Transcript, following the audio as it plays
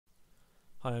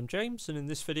Hi, I'm James, and in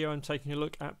this video I'm taking a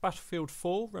look at Battlefield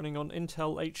 4 running on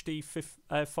Intel HD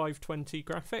 520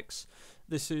 graphics.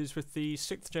 This is with the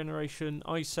 6th generation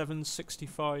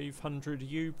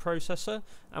i7-6500U processor,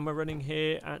 and we're running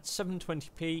here at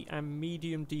 720p and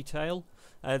medium detail.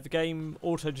 The game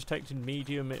auto-detected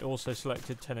medium, it also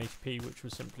selected 1080p, which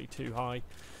was simply too high.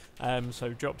 So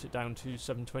dropped it down to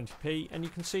 720p, and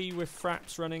you can see with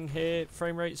fraps running here,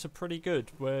 frame rates are pretty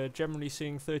good. We're generally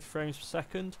seeing 30 frames per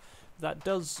second. That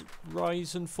does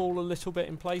rise and fall a little bit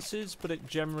in places, but it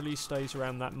generally stays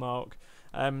around that mark.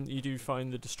 You do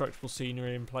find the destructible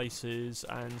scenery in places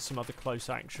and some other close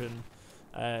action,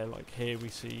 like here we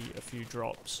see a few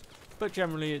drops, but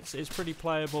generally it's pretty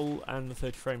playable, and the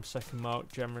 30 frames per second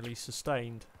mark generally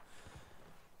sustained.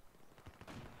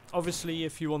 Obviously,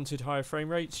 if you wanted higher frame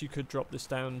rates, you could drop this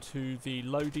down to the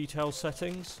low detail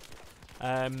settings,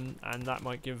 and that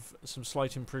might give some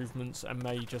slight improvements and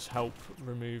may just help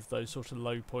remove those sort of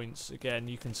low points. Again,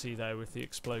 you can see there with the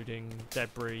exploding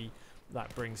debris,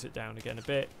 that brings it down again a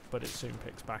bit, but it soon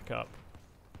picks back up.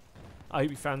 I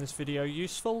hope you found this video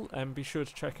useful, and be sure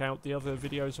to check out the other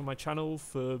videos on my channel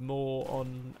for more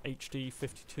on HD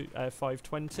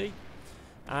 520.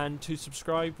 And to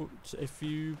subscribe if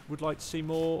you would like to see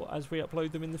more as we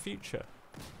upload them in the future.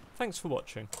 Thanks for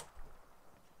watching.